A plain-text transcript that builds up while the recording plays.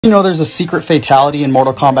You know there's a secret fatality in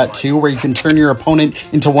Mortal Kombat 2 where you can turn your opponent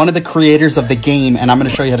into one of the creators of the game, and I'm going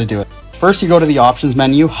to show you how to do it. First, you go to the options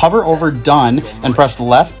menu, hover over done, and press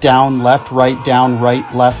left, down,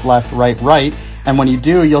 right, left, right. And when you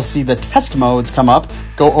do, you'll see the test modes come up.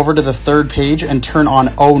 Go over to the third page and turn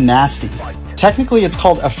on Oh Nasty. Technically, it's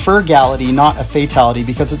called a Fergality, not a Fatality,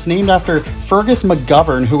 because it's named after Fergus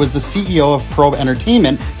McGovern, who was the CEO of Probe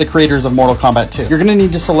Entertainment, the creators of Mortal Kombat 2. You're going to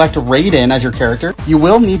need to select Raiden as your character. You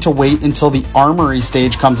will need to wait until the Armory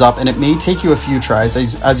stage comes up, and it may take you a few tries.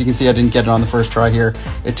 As you can see, I didn't get it on the first try here.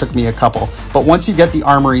 It took me a couple. But once you get the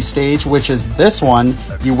Armory stage, which is this one,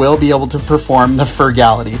 you will be able to perform the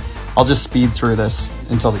Fergality. I'll just speed through this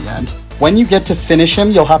until the end. When you get to finish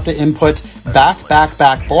him, you'll have to input back,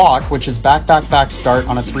 block, which is back, start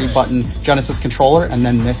on a 3-button Genesis controller, and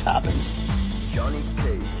then this happens.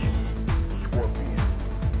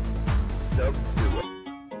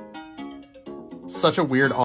 Such a weird